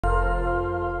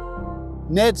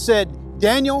Ned said,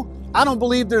 "Daniel, I don't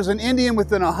believe there's an Indian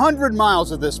within 100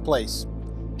 miles of this place."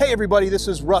 Hey everybody, this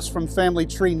is Russ from Family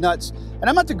Tree Nuts, and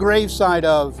I'm at the gravesite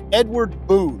of Edward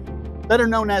Boone, better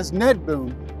known as Ned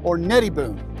Boone or Neddy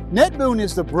Boone. Ned Boone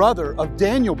is the brother of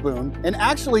Daniel Boone, and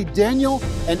actually Daniel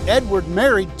and Edward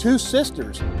married two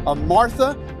sisters,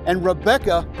 Martha and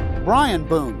Rebecca Bryan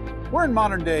Boone. We're in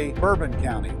modern-day Bourbon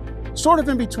County, sort of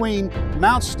in between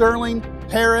Mount Sterling,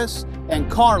 Paris, and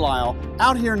Carlisle,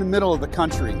 out here in the middle of the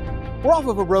country. We're off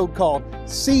of a road called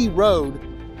C Road,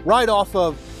 right off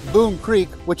of Boone Creek,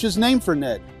 which is named for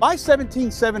Ned. By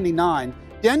 1779,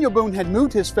 Daniel Boone had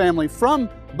moved his family from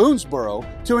Boonesboro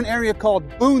to an area called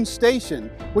Boone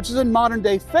Station, which is in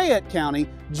modern-day Fayette County,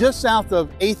 just south of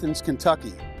Athens,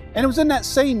 Kentucky. And it was in that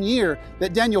same year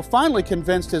that Daniel finally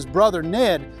convinced his brother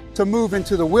Ned to move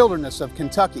into the wilderness of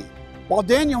Kentucky. While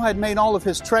Daniel had made all of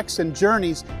his treks and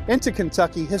journeys into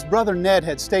Kentucky, his brother Ned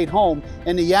had stayed home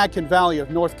in the Yadkin Valley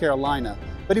of North Carolina.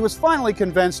 But he was finally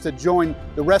convinced to join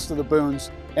the rest of the Boones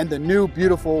and the new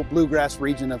beautiful bluegrass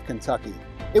region of Kentucky.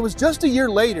 It was just a year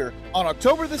later, on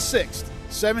October the 6th,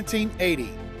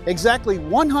 1780, exactly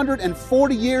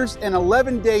 140 years and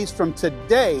 11 days from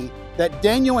today, that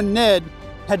Daniel and Ned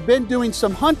had been doing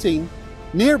some hunting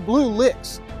near Blue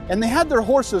Licks, and they had their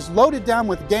horses loaded down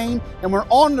with game and were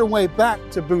on their way back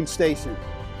to Boone Station.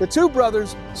 The two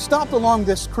brothers stopped along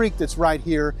this creek that's right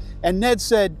here, and Ned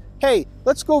said, "Hey,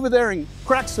 let's go over there and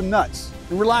crack some nuts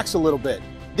and relax a little bit."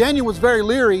 Daniel was very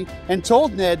leery and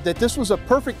told Ned that this was a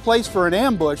perfect place for an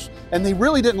ambush, and they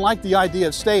really didn't like the idea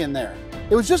of staying there.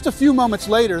 It was just a few moments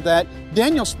later that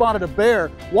Daniel spotted a bear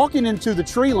walking into the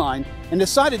tree line and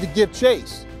decided to give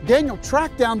chase. Daniel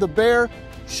tracked down the bear,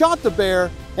 shot the bear,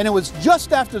 and it was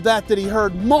just after that that he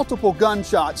heard multiple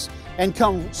gunshots and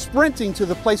come sprinting to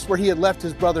the place where he had left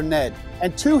his brother Ned.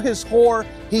 And to his horror,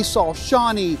 he saw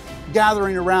Shawnee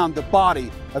gathering around the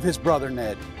body of his brother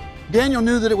Ned. Daniel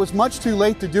knew that it was much too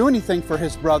late to do anything for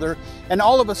his brother, and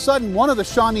all of a sudden one of the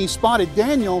Shawnee spotted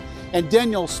Daniel, and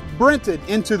Daniel sprinted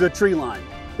into the tree line.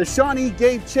 The Shawnee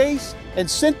gave chase and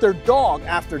sent their dog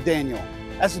after Daniel.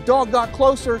 As the dog got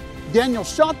closer, Daniel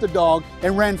shot the dog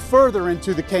and ran further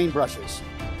into the cane brushes.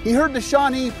 He heard the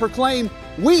Shawnee proclaim,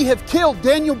 "We have killed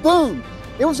Daniel Boone."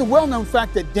 It was a well-known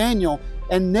fact that Daniel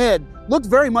and Ned looked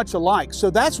very much alike, so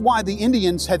that's why the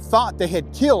Indians had thought they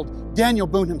had killed Daniel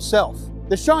Boone himself.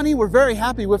 The Shawnee were very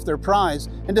happy with their prize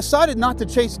and decided not to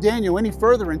chase Daniel any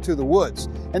further into the woods,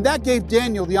 and that gave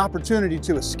Daniel the opportunity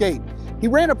to escape. He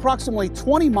ran approximately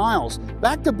 20 miles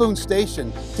back to Boone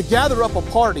Station to gather up a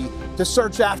party to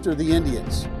search after the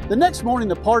Indians. The next morning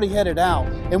the party headed out,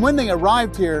 and when they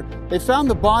arrived here, they found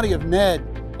the body of Ned,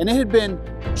 and it had been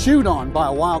chewed on by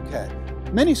a wildcat.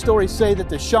 Many stories say that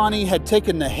the Shawnee had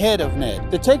taken the head of Ned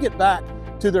to take it back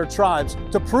to their tribes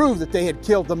to prove that they had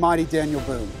killed the mighty Daniel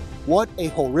Boone. What a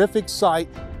horrific sight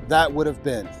that would have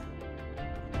been.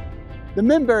 The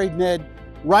men buried Ned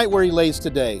right where he lays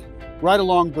today, right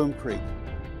along Boone Creek.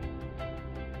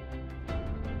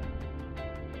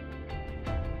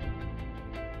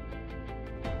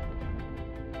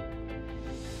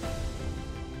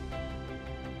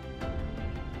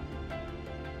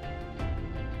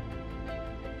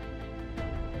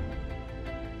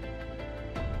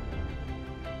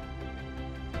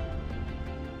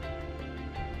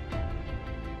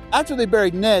 After they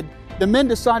buried Ned, the men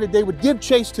decided they would give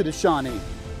chase to the Shawnee,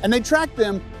 and they tracked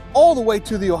them all the way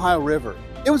to the Ohio River.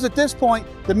 It was at this point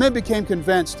the men became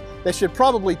convinced they should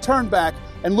probably turn back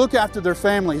and look after their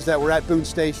families that were at Boone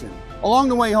Station. Along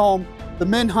the way home, the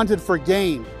men hunted for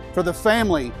game for the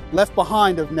family left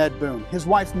behind of Ned Boone, his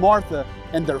wife Martha,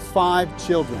 and their 5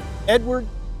 children. Edward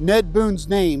Ned Boone's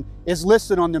name is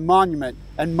listed on the monument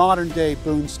at modern-day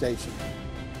Boone Station.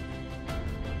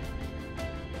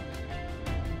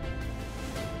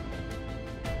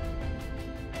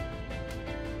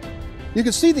 You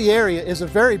can see the area is a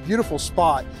very beautiful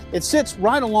spot. It sits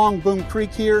right along Boone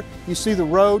Creek here. You see the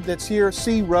road that's here,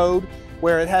 C Road,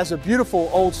 where it has a beautiful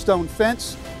old stone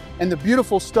fence, and the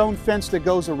beautiful stone fence that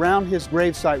goes around his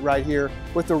gravesite right here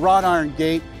with the wrought iron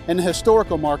gate, and the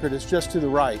historical marker that's just to the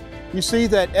right. You see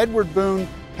that Edward Boone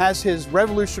has his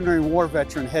Revolutionary War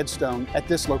veteran headstone at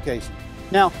this location.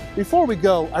 Now, before we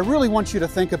go, I really want you to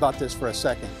think about this for a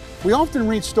second. We often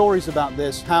read stories about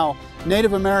this, how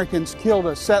Native Americans killed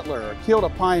a settler or killed a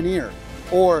pioneer,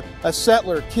 or a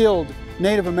settler killed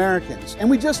Native Americans, and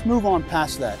we just move on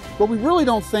past that. But we really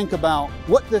don't think about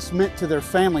what this meant to their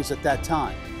families at that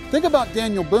time. Think about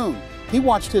Daniel Boone. He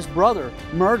watched his brother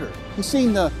murdered. He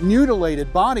seen the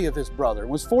mutilated body of his brother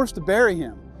and was forced to bury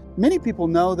him. Many people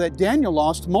know that Daniel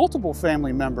lost multiple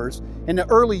family members in the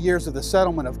early years of the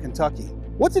settlement of Kentucky.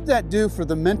 What did that do for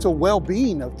the mental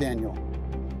well-being of Daniel?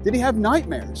 Did he have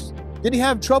nightmares? Did he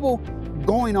have trouble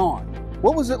going on?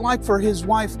 What was it like for his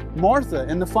wife Martha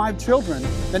and the 5 children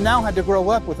that now had to grow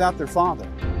up without their father?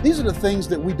 These are the things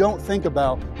that we don't think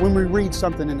about when we read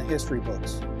something in the history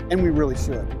books, and we really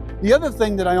should. The other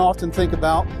thing that I often think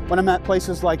about when I'm at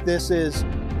places like this is,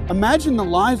 imagine the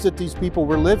lives that these people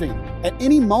were living. At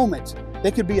any moment, they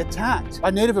could be attacked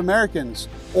by Native Americans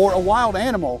or a wild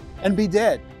animal and be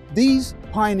dead. These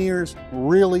pioneers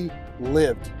really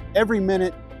lived. Every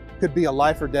minute could be a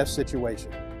life or death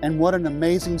situation. And what an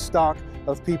amazing stock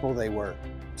of people they were.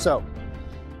 So,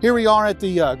 here we are at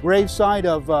the gravesite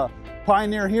of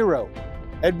pioneer hero,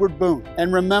 Edward Boone.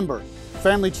 And remember,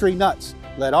 family tree nuts.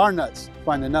 Let our nuts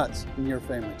find the nuts in your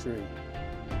family tree.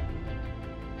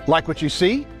 Like what you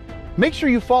see? Make sure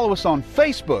you follow us on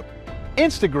Facebook,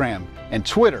 Instagram, and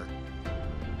Twitter.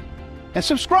 And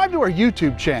subscribe to our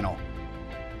YouTube channel.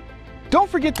 Don't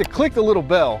forget to click the little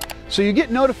bell so you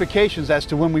get notifications as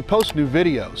to when we post new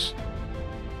videos.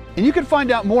 And you can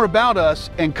find out more about us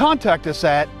and contact us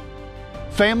at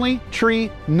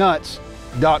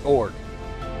familytreenuts.org.